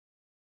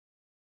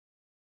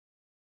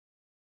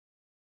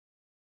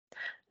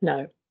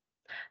No,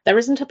 there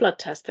isn't a blood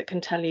test that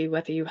can tell you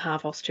whether you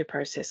have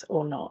osteoporosis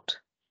or not.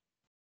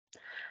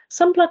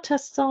 Some blood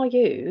tests are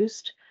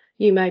used.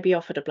 You may be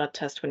offered a blood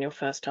test when you're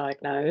first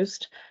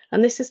diagnosed,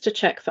 and this is to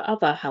check for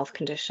other health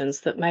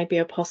conditions that may be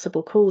a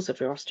possible cause of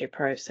your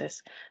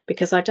osteoporosis,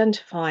 because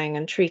identifying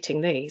and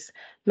treating these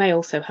may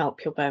also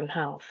help your bone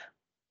health.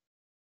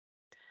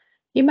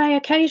 You may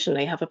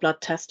occasionally have a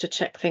blood test to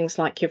check things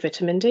like your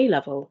vitamin D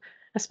level,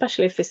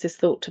 especially if this is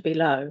thought to be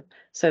low,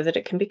 so that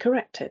it can be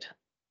corrected.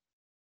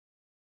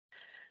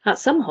 At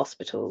some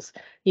hospitals,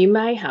 you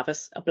may have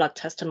a blood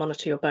test to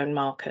monitor your bone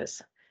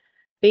markers.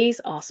 These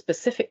are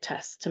specific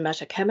tests to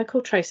measure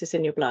chemical traces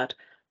in your blood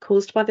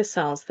caused by the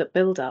cells that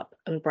build up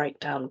and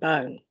break down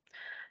bone.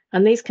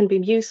 And these can be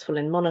useful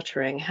in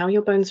monitoring how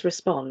your bones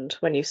respond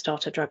when you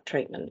start a drug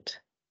treatment.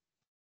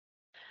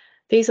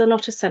 These are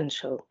not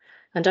essential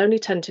and only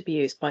tend to be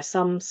used by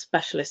some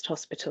specialist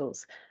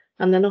hospitals,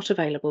 and they're not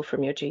available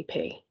from your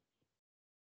GP.